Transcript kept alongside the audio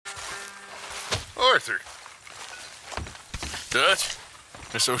Arthur. Dutch?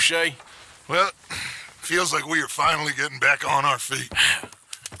 Miss O'Shea? Well, feels like we are finally getting back on our feet.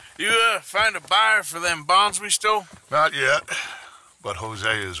 You, find a buyer for them bonds we stole? Not yet, but Jose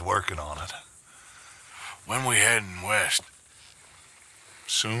is working on it. When we heading west?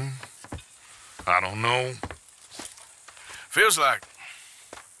 Soon? I don't know. Feels like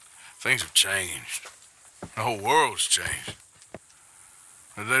things have changed. The whole world's changed.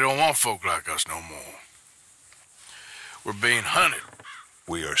 They don't want folk like us no more. We're being hunted.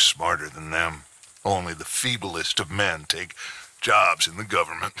 We are smarter than them. Only the feeblest of men take jobs in the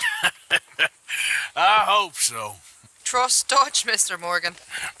government. I hope so. Trust Dutch, Mr. Morgan.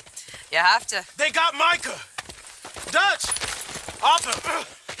 You have to. They got Micah! Dutch! Arthur!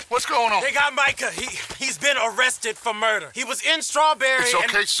 What's going on? They got Micah. He's been arrested for murder. He was in Strawberry. It's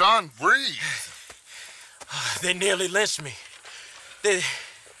okay, son. Breathe. They nearly lynched me.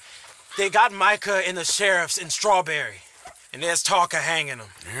 They got Micah and the sheriffs in Strawberry. And there's talk of hanging him.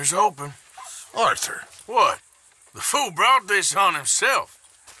 Here's hoping. Arthur. What? The fool brought this on himself.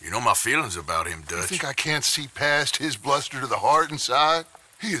 You know my feelings about him, Dutch. You think I can't see past his bluster to the heart inside?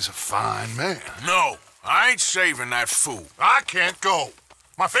 He is a fine man. No, I ain't saving that fool. I can't go.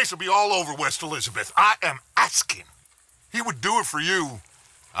 My face will be all over West Elizabeth. I am asking. He would do it for you.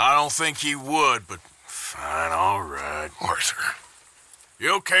 I don't think he would, but fine, all right. Arthur.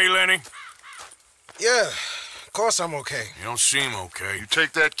 You okay, Lenny? Yeah, of course I'm okay. You don't seem okay. You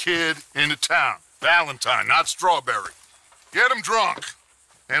take that kid into town. Valentine, not Strawberry. Get him drunk.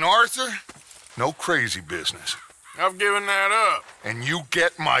 And Arthur, no crazy business. I've given that up. And you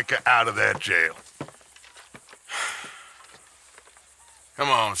get Micah out of that jail. Come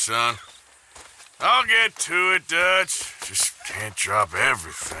on, son. I'll get to it, Dutch. Just can't drop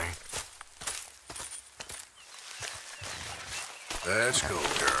everything. Let's go,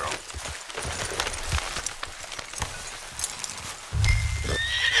 girl.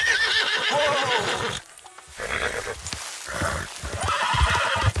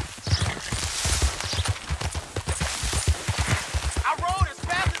 I rode as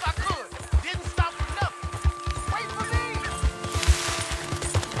fast as I could. Didn't stop for nothing. Wait for me.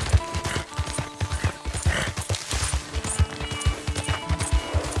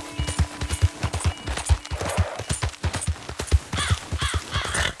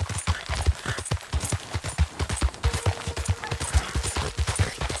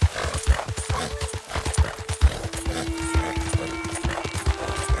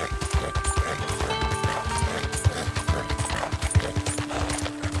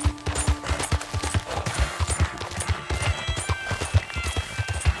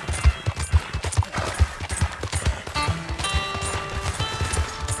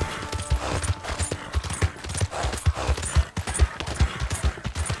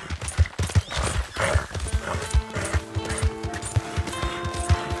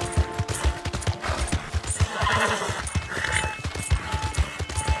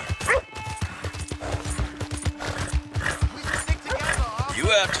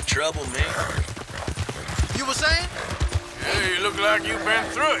 Trouble, man. You were saying? Yeah, you look like you've been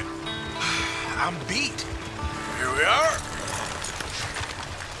through it. I'm beat. Here we are.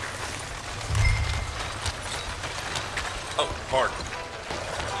 Oh, pardon.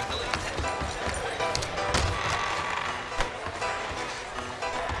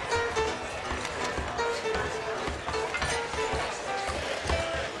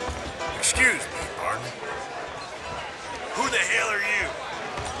 Excuse me, pardon. Who the hell are you?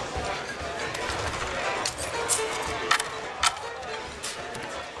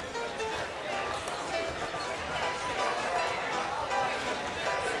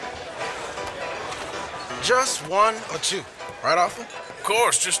 Just one or two, right, Arthur? Of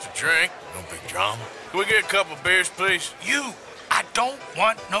course, just a drink. No big drama. Can we get a couple beers, please? I don't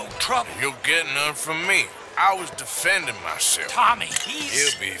want no trouble. You'll get none from me. I was defending myself. Tommy,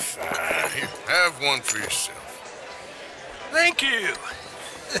 he's... He'll be fine. Here, have one for yourself. Thank you.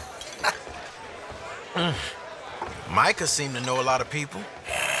 Micah seemed to know a lot of people.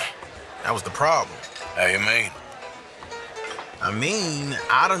 That was the problem. How you mean? I mean,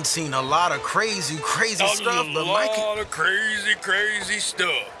 I done seen a lot of crazy stuff, but Micah... A lot of crazy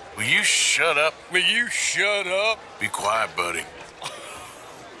stuff. Will you shut up? Will you shut up? Be quiet, buddy.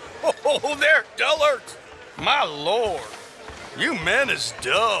 Oh, they're dullards. My lord, you men is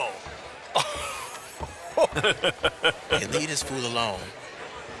dull. Hey, leave this fool alone.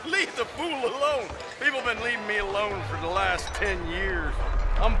 Leave the fool alone. People been leaving me alone for the last 10 years.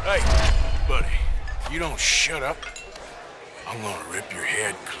 Hey, buddy, if you don't shut up, I'm gonna rip your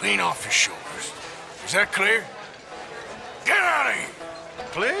head clean off your shoulders. Is that clear? Get out of here!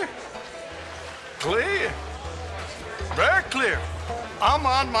 Clear? Clear. Very clear. I'm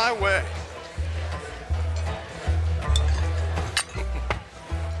on my way.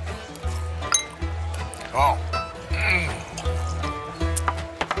 Oh.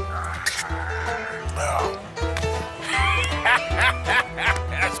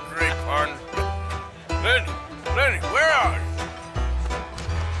 That's great, partner. Lenny, where are you?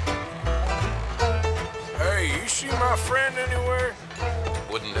 Hey, you see my friend anywhere?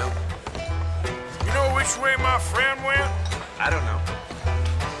 Wouldn't know. You know which way my friend went? I don't know.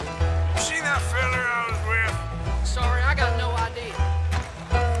 You see that fella I was with? Sorry, I got no idea.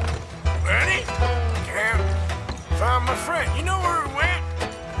 Lenny? Can't find my friend. You know where he went?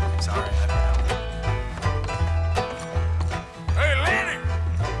 Sorry, I don't know. Hey, Lenny!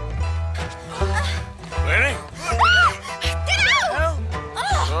 Lenny? Get out!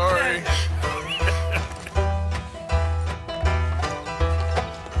 Sorry.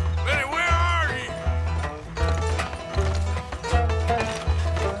 Lenny, where are you?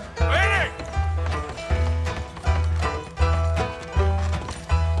 Lenny!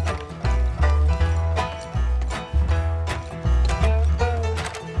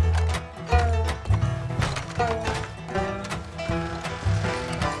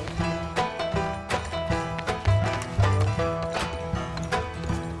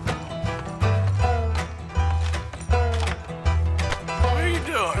 What are you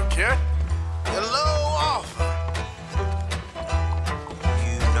doing, kid? Hello, offer.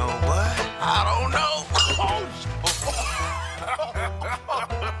 You know what? I don't know.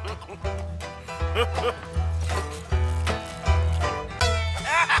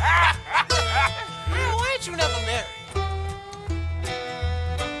 Man, why ain't you never married?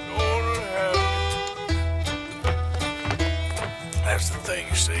 That's the thing,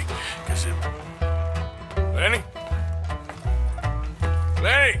 you see, because it... Lenny?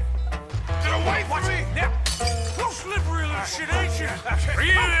 Lenny! Get away from me! Now, you slippery little shit, ain't you? Are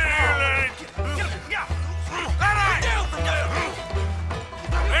you in here, Lenny?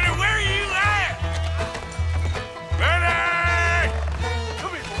 Lenny, where are you at? Lenny!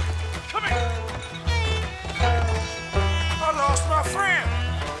 Come here, boy. Come here. I lost my friend.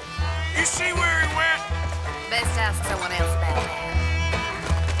 You see where he went? Best ask someone else about that.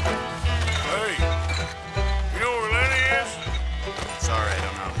 Hey, you know where Lenny is? Sorry, I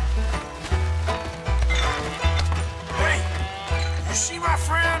don't know. Hey, you see my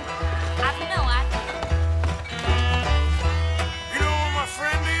friend? I've no idea. You know where my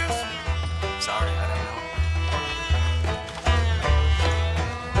friend is? Sorry, I don't know.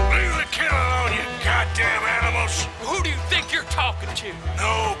 Leave the kid alone, you goddamn animals. Who do you think you're talking to?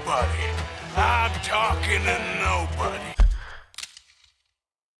 Nobody. I'm talking to nobody.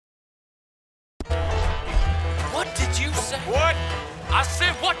 What did you say? What? I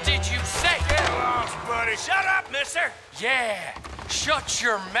said, what did you say? Get lost, buddy. Shut up, mister. Yeah, shut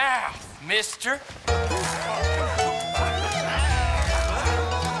your mouth, mister.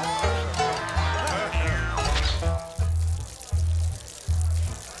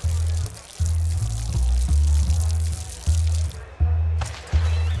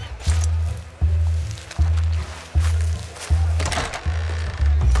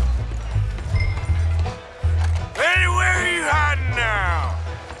 Lenny, where are you hiding now?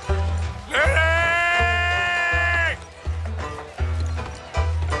 Lenny!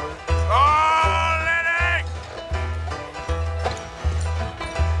 Oh, Lenny!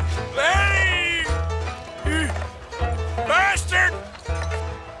 Lenny! You bastard!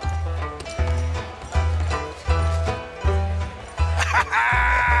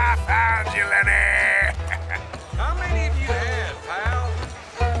 Found you, Lenny! How many of you have, pal?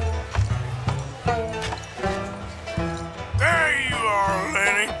 There you are,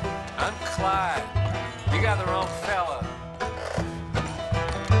 Lenny. I'm Clyde. You got the wrong fella.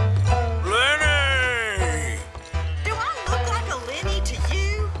 Lenny! Do I look like a Lenny to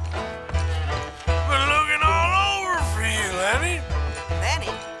you? Been looking all over for you, Lenny.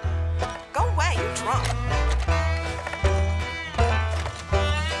 Lenny? Go away, you're drunk.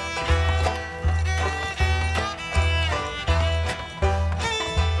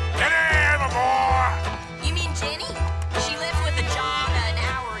 Get in here, my boy. You mean Jenny? She left with a John an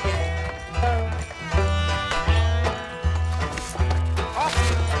hour ago.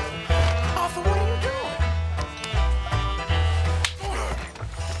 Arthur, what are you doing?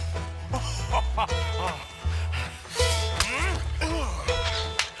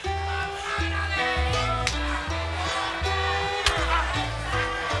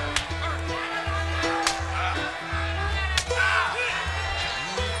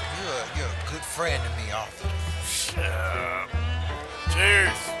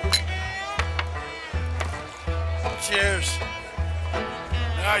 Cheers.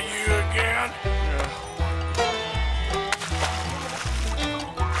 Now you again?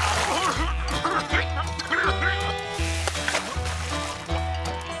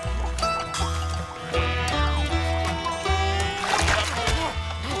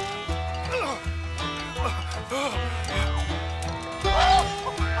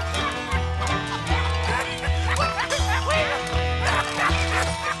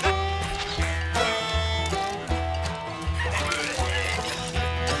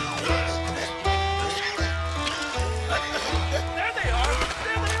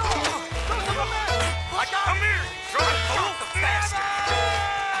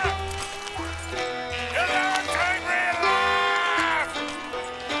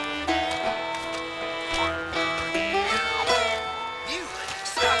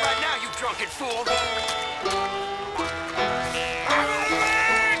 Drunken fool!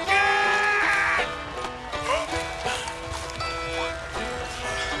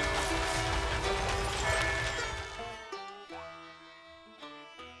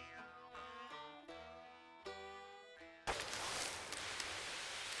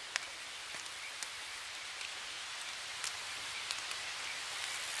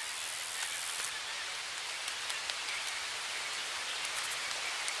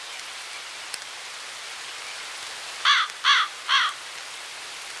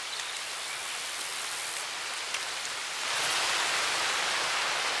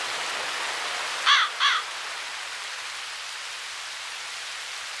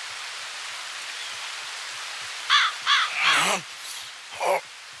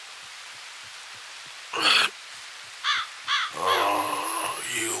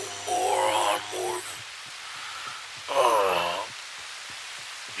 You moron, Morgan.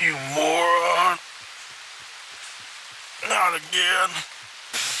 You moron. Not again.